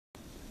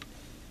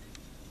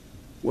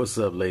What's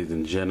up, ladies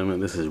and gentlemen?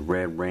 This is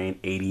Red Rain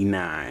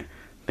 89.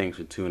 Thanks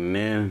for tuning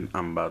in.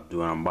 I'm about to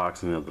do an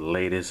unboxing of the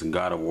latest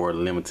God of War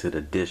limited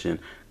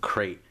edition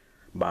crate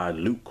by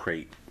Loot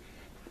Crate.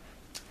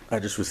 I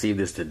just received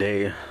this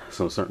today,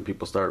 so certain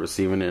people start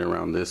receiving it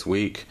around this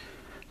week.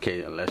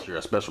 Okay, unless you're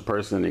a special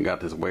person and got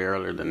this way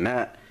earlier than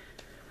that.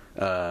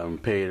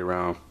 Paid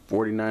around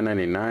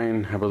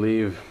 $49.99, I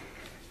believe.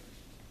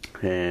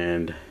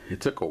 And it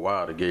took a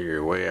while to get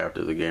here, way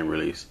after the game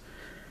release.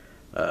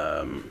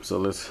 So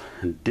let's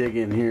dig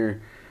in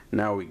here.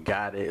 Now we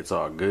got it, it's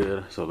all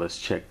good. So let's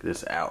check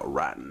this out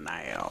right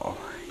now.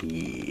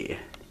 Yeah.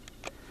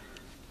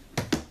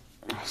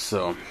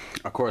 So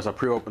of course I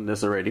pre-opened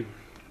this already,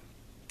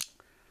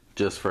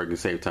 just for to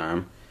save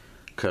time.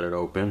 Cut it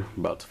open,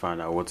 about to find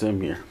out what's in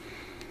here.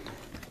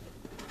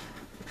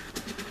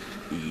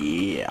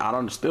 Yeah,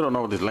 I still don't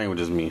know what this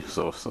language means.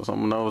 So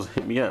someone knows,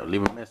 hit me up,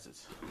 leave a message,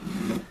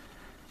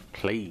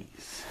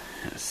 please.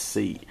 Let's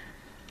see.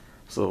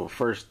 So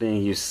first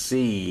thing you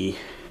see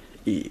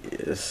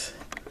is,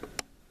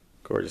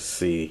 of course,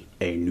 see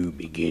a new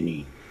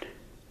beginning.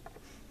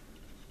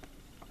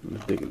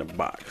 Let's dig in the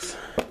box.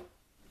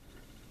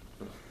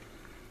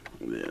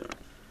 Yeah.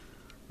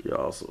 You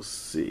also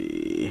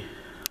see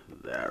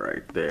that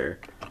right there,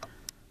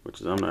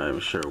 which is, I'm not even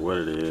sure what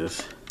it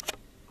is.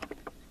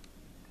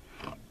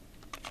 Let's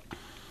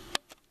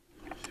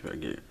see if I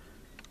get it.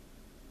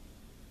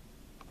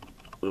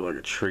 Look like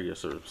a tree of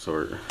some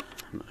sort.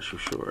 I'm not too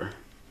sure.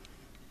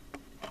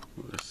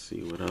 Let's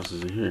see what else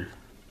is in here.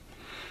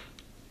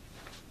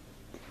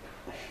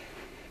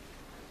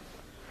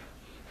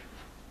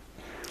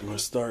 I'm gonna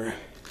start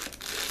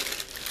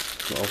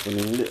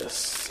opening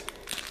this.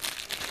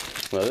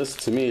 Well, this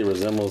to me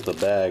resembles the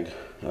bag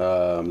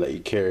that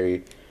you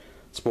carry.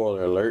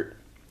 Spoiler alert,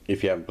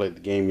 if you haven't played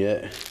the game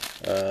yet.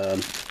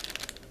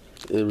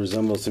 It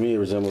resembles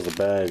the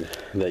bag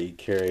that you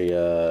carry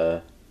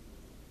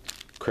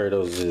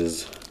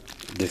Kratos'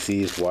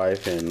 deceased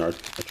wife and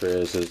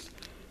Atreus'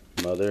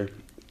 mother,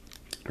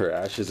 her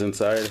ashes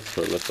inside.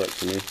 So it looks like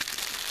to me.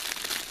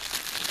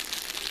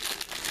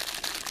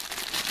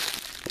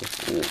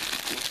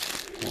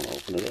 I'll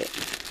open it up.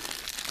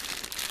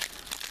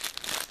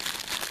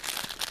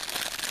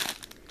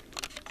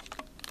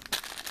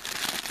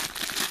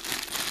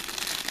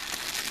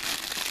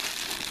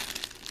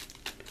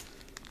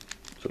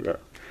 So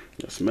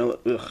I smell it.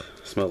 Ugh,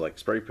 it smells like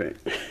spray paint.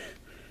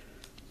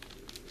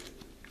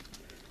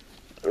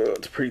 Oh,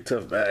 it's a pretty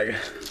tough bag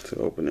to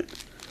open it.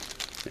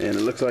 And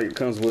it looks like it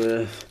comes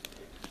with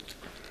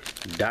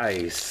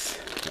dice.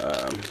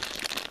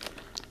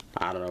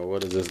 I don't know,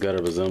 what does this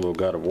gotta resemble?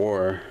 God of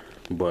War,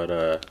 but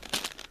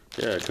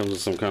yeah, it comes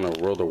with some kind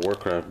of World of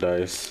Warcraft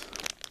dice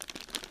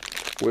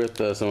with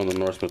some of the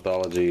Norse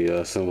mythology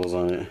symbols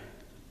on it.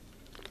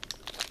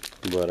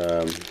 But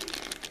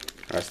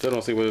I still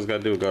don't see what it's got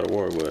to do with God of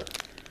War.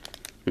 But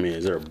I mean,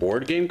 is there a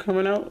board game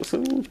coming out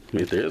soon?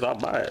 If there is, I'll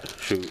buy it.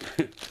 Shoot,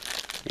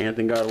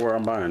 anything God of War,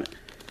 I'm buying it.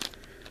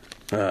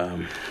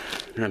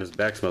 And this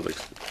bag smells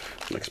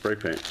like spray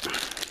paint.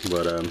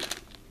 But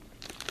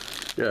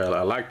yeah,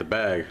 I like the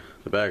bag.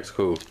 The bag's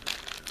cool.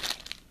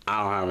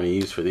 I don't have any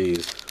use for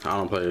these. I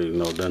don't play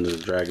no Dungeons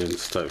and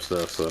Dragons type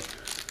stuff. So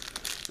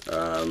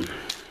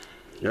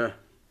yeah,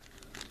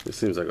 it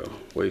seems like a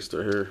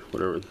waster here.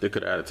 Whatever, they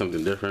could have added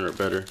something different or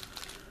better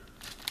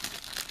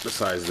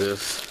besides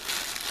this.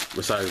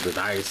 Besides the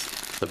dice,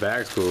 the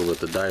bag's cool, but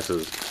the dice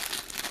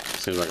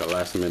seems like a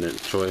last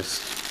minute choice.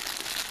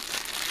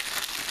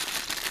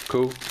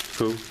 Cool.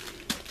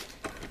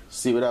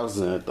 See what else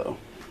is in it though.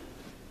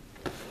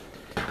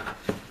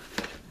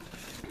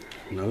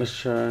 Now let's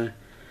try,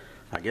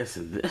 I guess,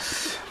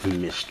 this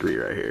mystery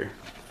right here.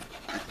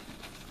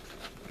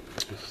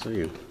 Let's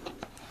see.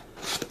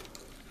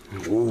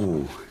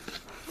 Ooh,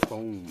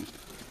 foam.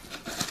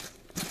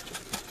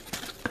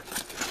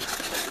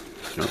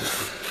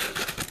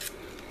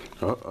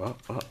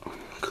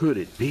 Could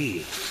it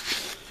be?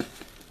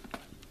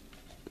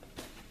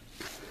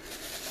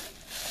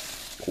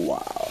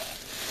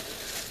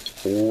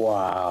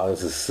 Wow,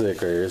 this is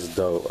sick right here. This is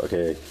dope.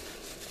 Okay,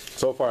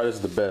 so far this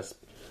is the best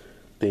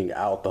thing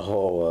out the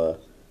whole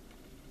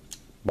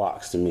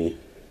box to me.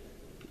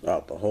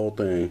 Out the whole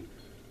thing.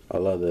 I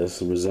love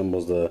this. It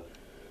resembles the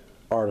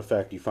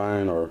artifact you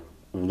find, or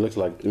it looks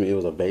like, to me, it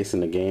was a base in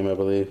the game, I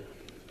believe,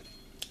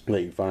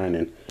 that you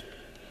find,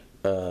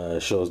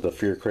 and shows the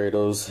Fear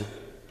Kratos,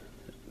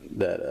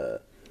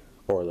 that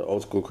or the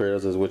old school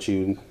Kratos is what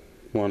you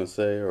want to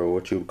say, or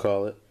what you would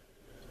call it.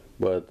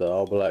 But the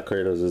all black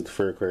Kratos is the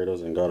Fear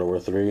Kratos in God of War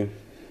 3.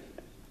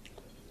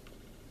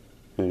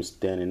 Him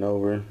standing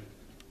over.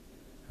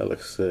 That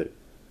looks sick.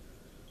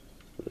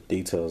 The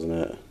details in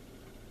that.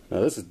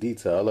 Now this is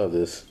detail. I love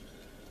this.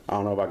 I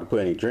don't know if I can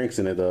put any drinks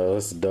in it though.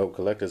 This is a dope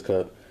collector's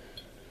cup.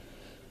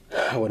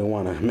 I wouldn't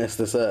want to mess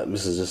this up.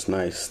 This is just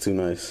nice to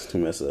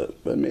mess up.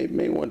 But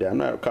maybe one day. I'm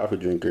not a coffee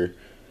drinker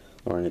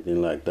or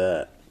anything like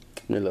that.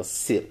 Maybe a little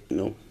sip, you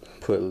know.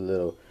 Put a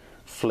little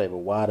flavored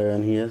water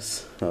in here,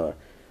 or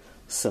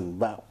some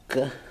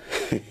vodka,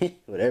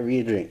 whatever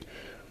you drink.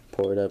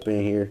 Pour it up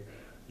in here.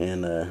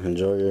 and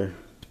enjoy your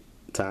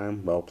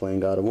time while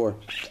playing God of War.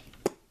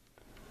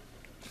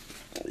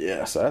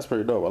 Yeah, so that's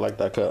pretty dope. I like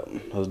that cup.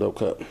 That was a dope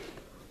cup.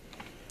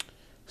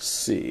 Let's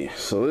see,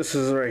 so this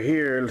is right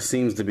here. It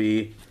seems to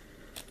be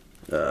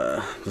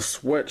the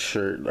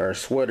sweatshirt or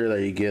sweater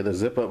that you get, the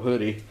zip up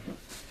hoodie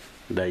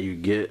that you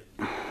get.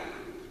 Let's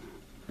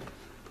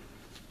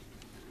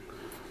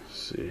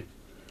see,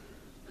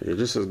 it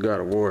just says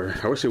God of War.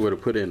 I wish they would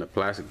have put it in a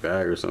plastic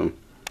bag or something,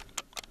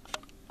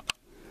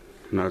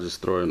 not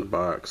just throw it in the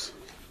box.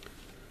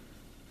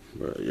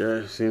 But yeah,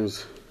 it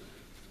seems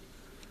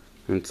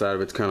inside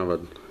of it's kind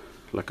of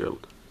like a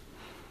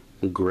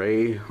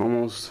gray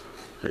almost.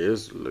 It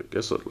is, I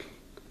guess, yeah,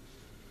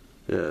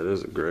 it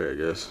is a gray, I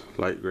guess,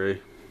 light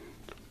gray,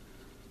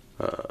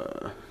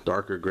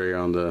 darker gray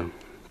on the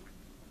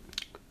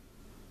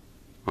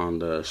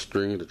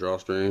string, the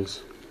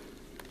drawstrings.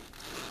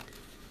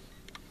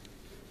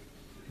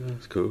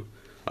 That's cool.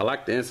 I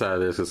like the inside of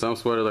this, because some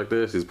sweaters like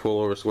this, these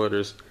pullover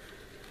sweaters,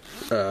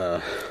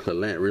 the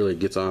lint really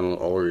gets on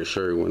all over your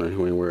shirt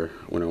whenever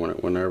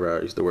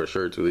I used to wear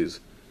shirts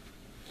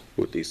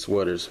with these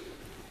sweaters.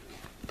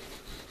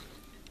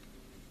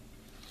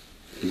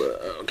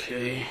 But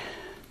okay,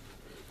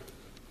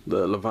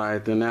 the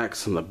Leviathan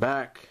axe on the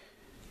back.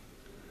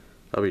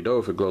 That'd be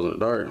dope if it glows in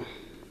the dark.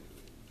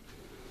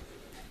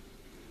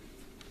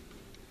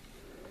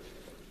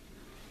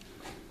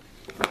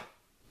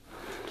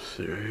 Let's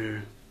see right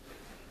here.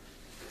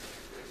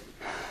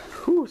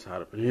 Whew, it's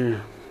hot up in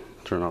here.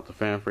 Turn off the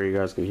fan for you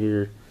guys can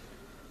hear.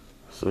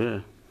 So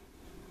yeah,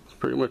 that's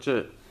pretty much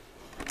it.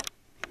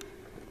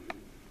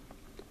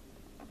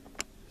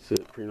 That's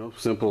it. Pretty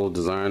simple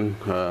design.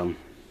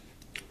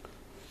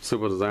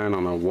 Simple design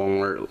on a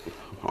Walmart,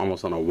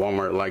 almost on a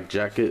Walmart-like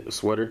jacket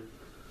sweater.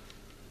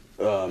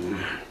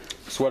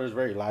 Sweater's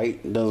very light.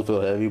 It doesn't feel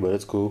heavy, but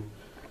it's cool.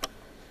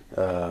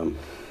 Yeah,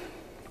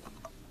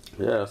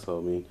 so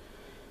I mean,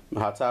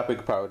 Hot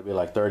Topic probably would be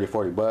like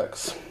 30-40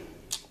 bucks.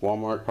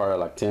 Walmart probably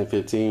like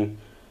 10-15.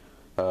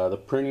 The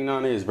printing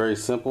on it is very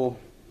simple.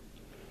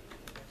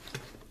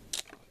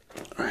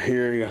 Right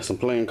here, you got some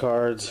playing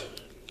cards.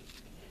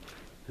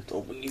 Let's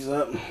open these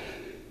up.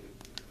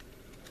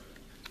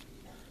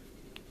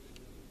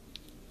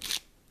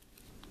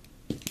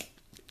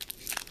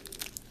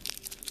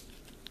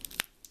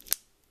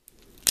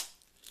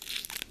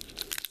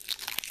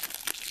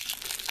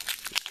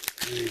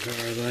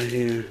 Cards right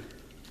here.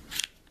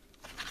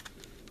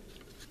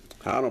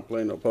 I don't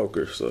play no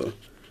poker, so,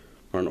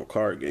 or no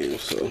card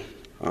games, so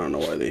I don't know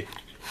why they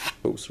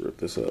ripped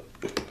this up.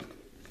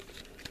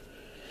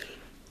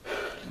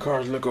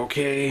 Cards look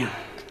okay.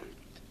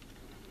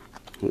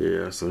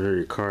 Yeah, so here are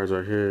your cards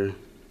right here.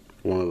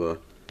 One of the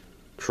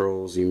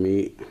trolls you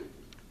meet,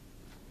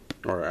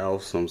 or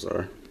elves, I'm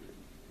sorry.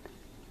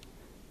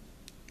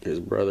 His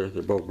brother,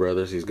 they're both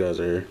brothers. These guys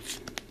are here.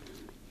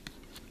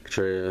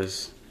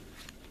 Atreus.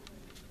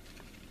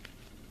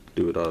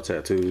 Dude with all the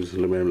tattoos.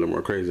 Look, made him look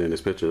more crazy in this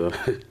picture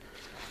though.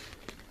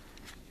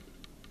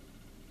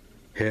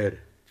 Head.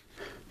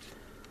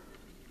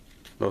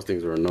 Those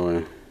things are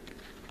annoying.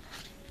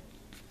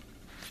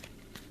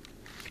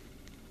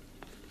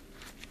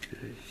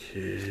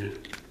 Okay.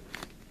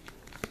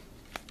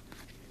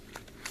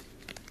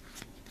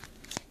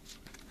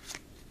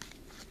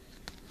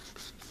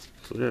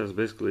 So yeah, that's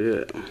basically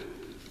it.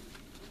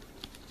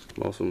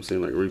 Most of them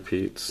seem like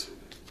repeats.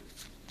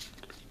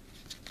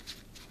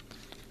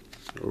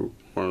 Oh,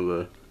 one of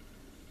the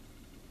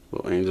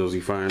little angels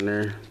you find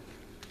there.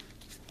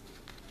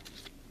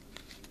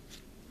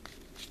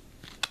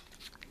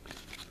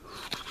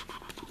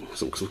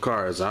 Some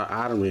cards.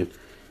 I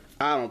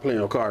don't play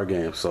no card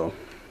games, so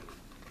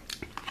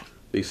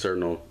these certain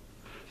no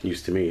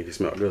use to me. They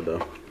smell good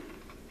though.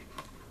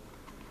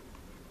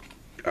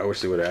 I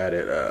wish they would have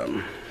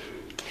added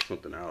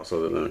something else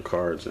other than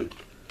cards and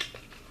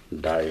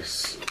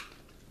dice.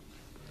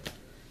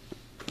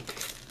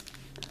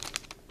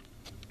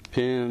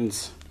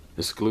 Pins,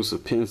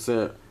 exclusive pin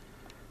set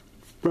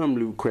from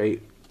Loot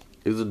Crate.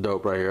 These are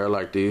dope right here. I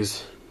like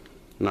these.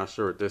 Not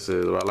sure what this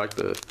is, but I like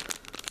the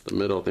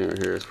middle thing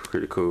right here. It's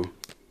pretty cool.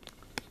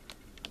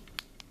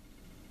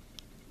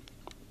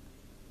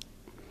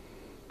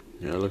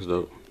 Yeah, it looks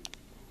dope.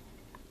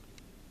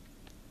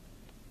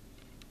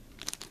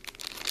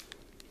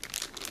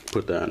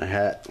 Put that in a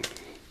hat.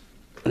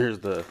 Here's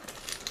the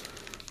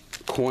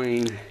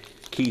coin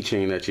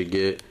keychain that you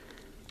get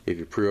if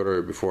you pre-order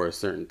it before a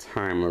certain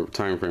time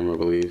frame, I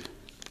believe.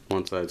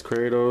 One side's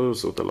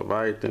Kratos with the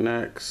Leviathan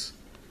axe.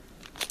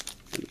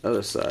 And the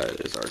other side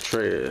is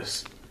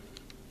Atreus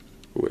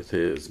with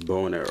his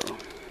bow and arrow.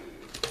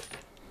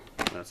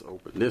 Let's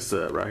open this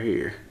up right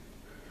here.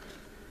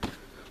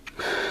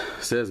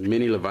 It says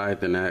mini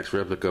Leviathan axe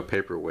replica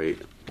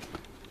paperweight.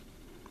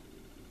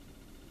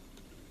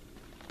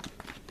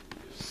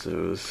 So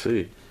let's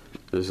see.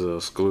 This is an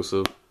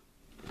exclusive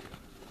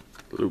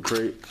Loot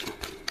Crate.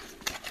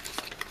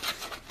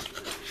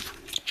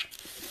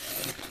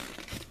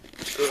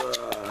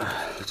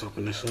 Let's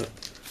open this up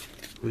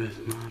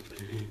with my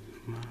pen.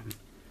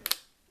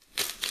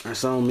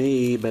 That's on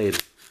me, baby.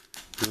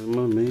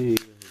 Mommy.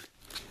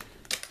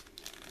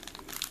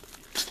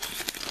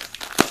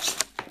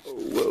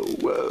 Whoa,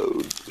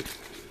 whoa.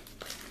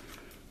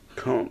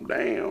 Calm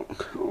down,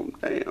 calm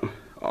down.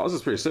 Oh, this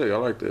is pretty sick. I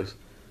like this.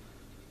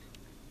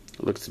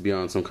 It looks to be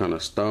on some kind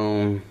of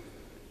stone.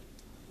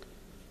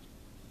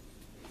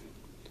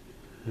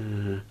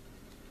 I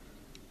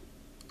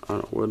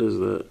don't know, what is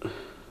that?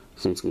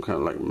 Seems some kind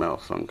of like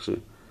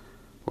malfunction.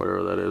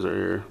 Whatever that is right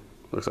here.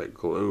 Looks like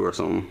glue or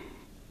something.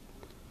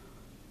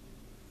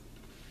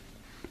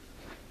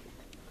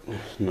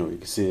 No, you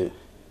can see it.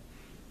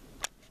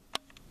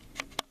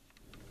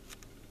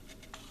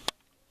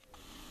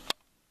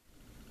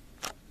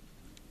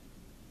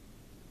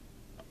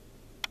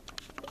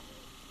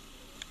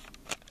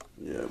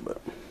 Yeah,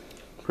 but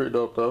pretty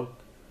dope though.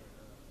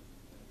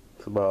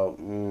 It's about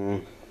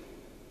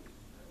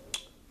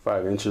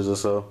 5 inches or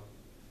so.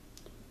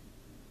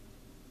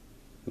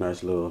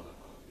 Nice little,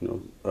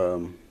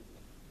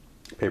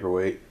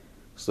 paperweight.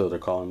 Still they're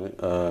calling it.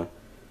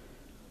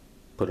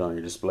 Put it on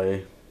your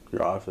display,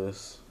 your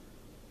office,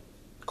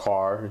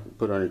 car.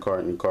 Put it on your car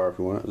in your car if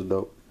you want. It's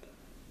dope.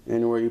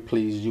 Anywhere you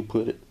please, you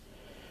put it.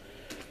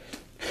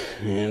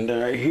 And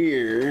right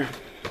here,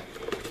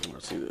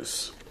 let's see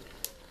this.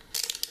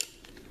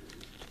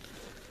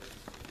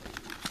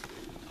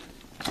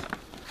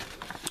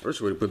 I wish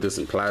we would put this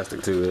in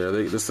plastic too. There,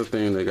 this is the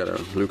thing they got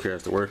Lucas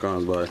has to work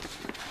on, by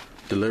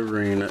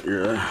delivering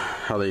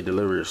how they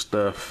deliver your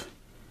stuff.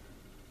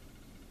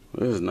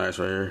 This is nice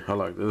right here. I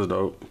like this,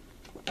 dope.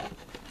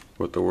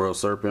 With the world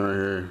serpent right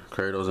here,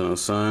 Kratos in the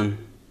sun,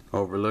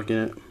 overlooking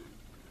it.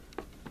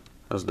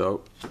 That's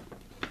dope.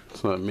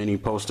 It's a mini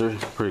poster,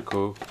 pretty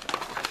cool.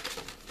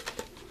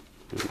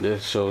 And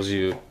this shows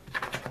you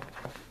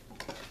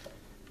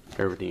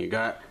everything you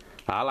got.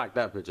 I like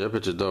that picture. That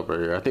picture's dope right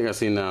here. I think I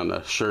seen that on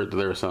the shirt that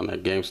they were selling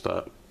at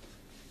GameStop.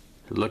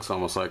 It looks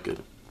almost like it.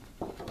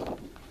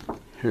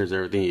 Here's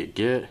everything you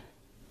get.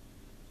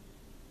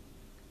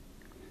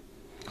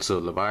 So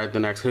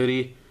Leviathan Axe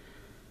hoodie.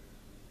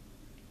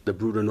 The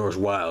brood of Norse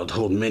wild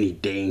hold many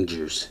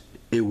dangers.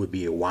 It would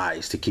be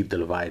wise to keep the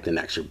Leviathan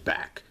Axe your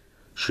back,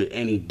 should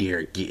any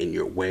dare get in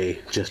your way,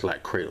 just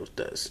like Kratos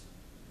does.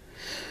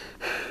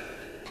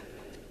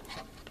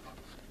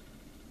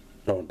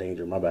 Oh,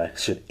 danger, my bad.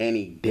 Should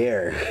any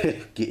dare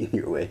get in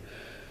your way.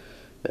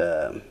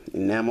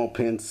 Enamel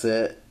pin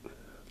set,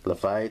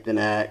 Leviathan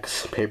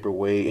Axe,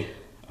 paperweight,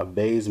 a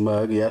vase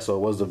mug. Yeah, so it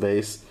was the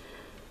vase.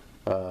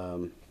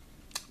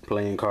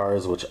 Playing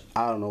cards, which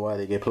I don't know why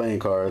they get playing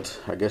cards.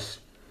 I guess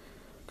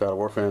God of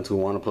War fans who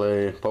want to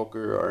play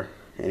poker or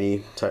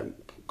any type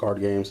card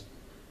games.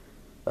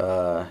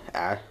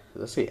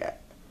 Let's see,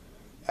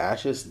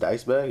 Ashes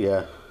dice bag.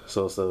 Yeah,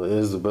 so it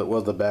is, but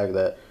was the bag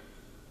that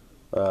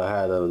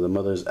had the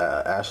mother's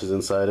ashes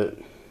inside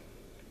it.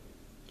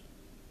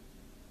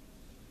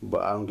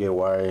 But I don't get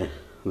why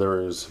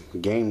there is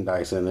game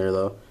dice in there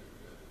though.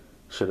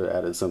 Should have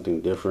added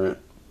something different.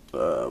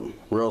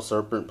 Real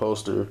serpent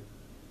poster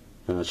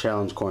and a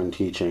challenge coin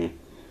keychain.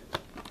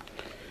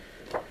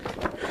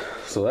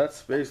 So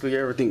that's basically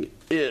everything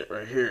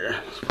right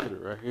here. Let's put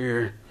it right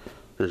here.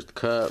 There's the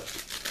cup,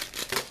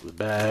 the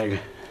bag,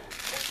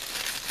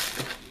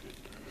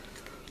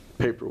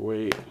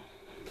 paperweight,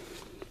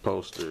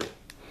 poster,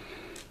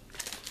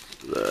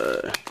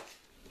 the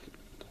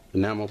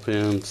enamel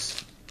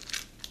pins,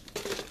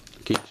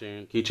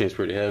 keychain. Keychain's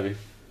pretty heavy.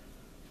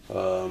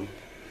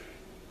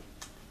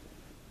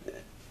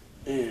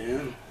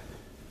 And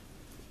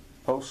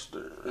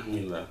poster. I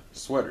mean the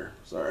sweater.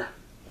 Sorry.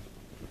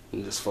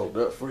 And just fold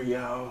up for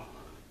y'all.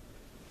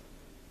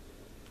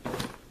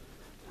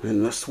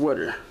 And the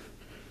sweater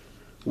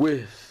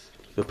with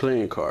the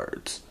playing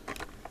cards.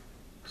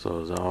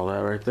 So it's all that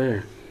right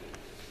there.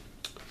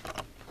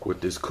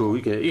 With this cool,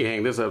 you can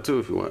hang this up too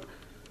if you want.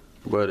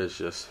 But it's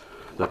just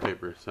the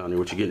paper telling you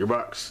what you get in your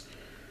box.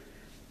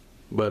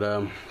 But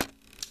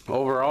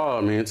overall,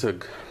 I mean, it's a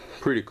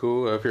pretty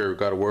cool. If you're a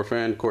God of War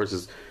fan, of course,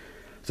 it's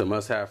a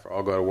must-have for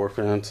all God of War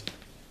fans.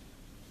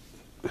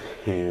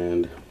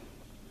 And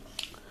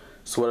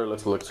sweater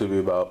looks to be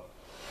about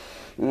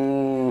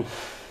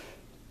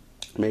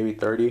maybe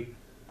 30,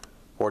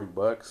 40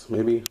 bucks,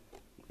 maybe.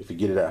 If you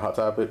get it at Hot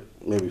Topic,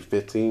 maybe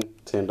 $10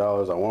 at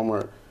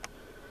Walmart.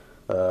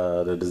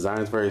 The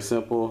design's very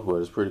simple, but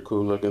it's pretty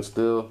cool looking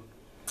still.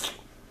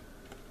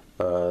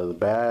 The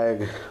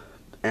bag,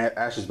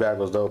 Ash's bag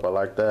was dope. I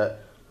like that.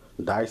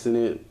 Dice in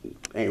it,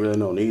 ain't really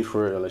no need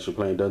for it unless you're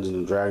playing Dungeons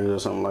and Dragons or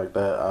something like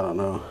that. I don't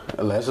know.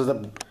 Unless there's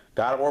a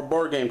God of War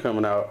board game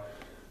coming out,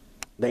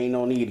 they ain't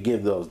no need to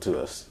give those to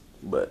us.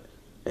 But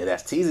if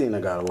that's teasing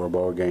a God of War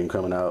board game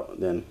coming out,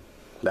 then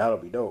that'll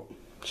be dope.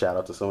 Shout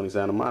out to Sony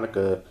Santa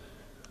Monica.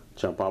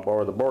 Jump on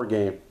board with the board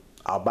game.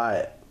 I'll buy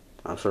it.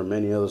 I'm sure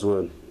many others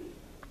would.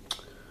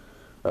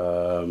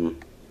 The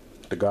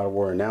God of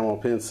War enamel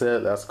pin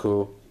set, that's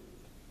cool.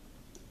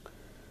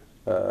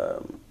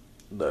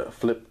 The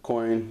flip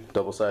coin,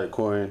 double-sided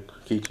coin,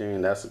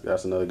 keychain,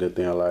 that's another good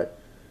thing I like.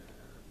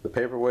 The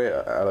paperweight,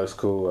 that looks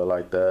cool. I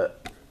like that.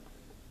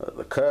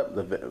 The cup,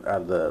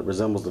 the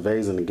resembles the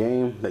vase in the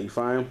game that you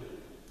find.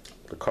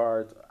 The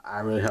cards, I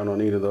really have no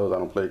need of those. I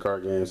don't play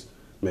card games.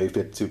 Maybe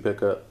 52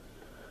 pickup.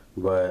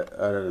 But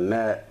other than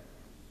that,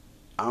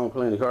 I don't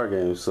play any card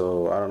games,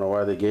 so I don't know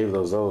why they gave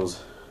those.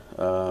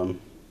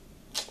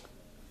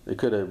 They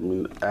could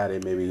have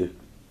added maybe a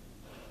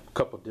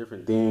couple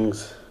different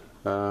things.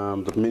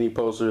 The mini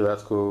poster,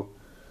 that's cool.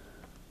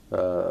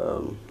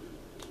 So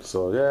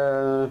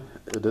yeah,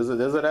 does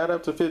it add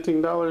up to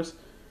 $15?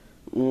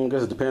 I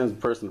guess it depends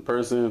person to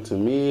person. To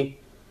me,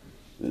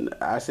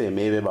 I say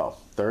maybe about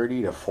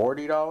 $30 to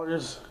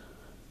 $40.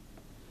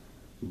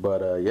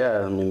 But yeah,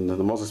 I mean the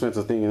most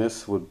expensive thing in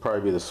this would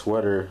probably be the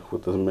sweater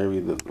with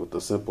with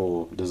the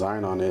simple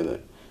design on it.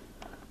 That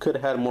could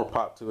have had more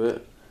pop to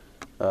it.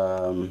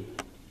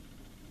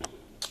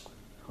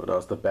 What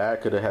else? The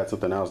bag could have had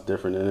something else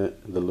different in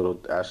it. The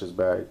little Ashes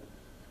bag.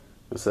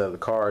 Instead of the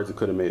cards, it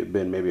could have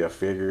been maybe a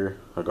figure,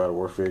 a God of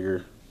War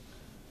figure.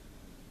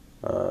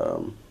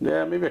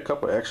 Yeah, maybe a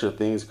couple extra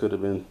things could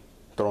have been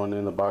thrown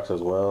in the box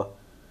as well.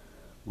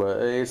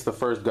 But hey, it's the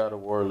first God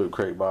of War Loot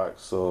Crate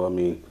box, so I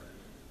mean,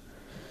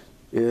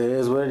 it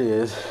is what it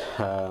is.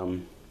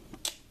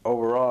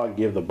 Overall, I'd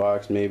give the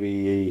box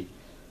maybe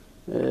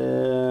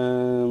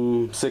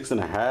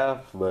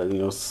 6.5. But you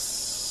know,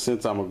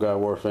 since I'm a God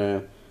of War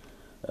fan,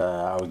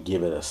 I would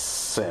give it a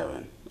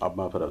 7. I'll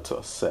bump it up to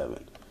a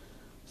 7.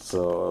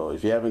 So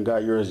if you haven't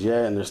got yours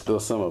yet and there's still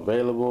some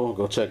available,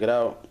 go check it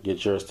out.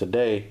 Get yours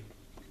today.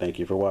 Thank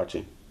you for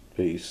watching.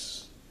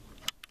 Peace.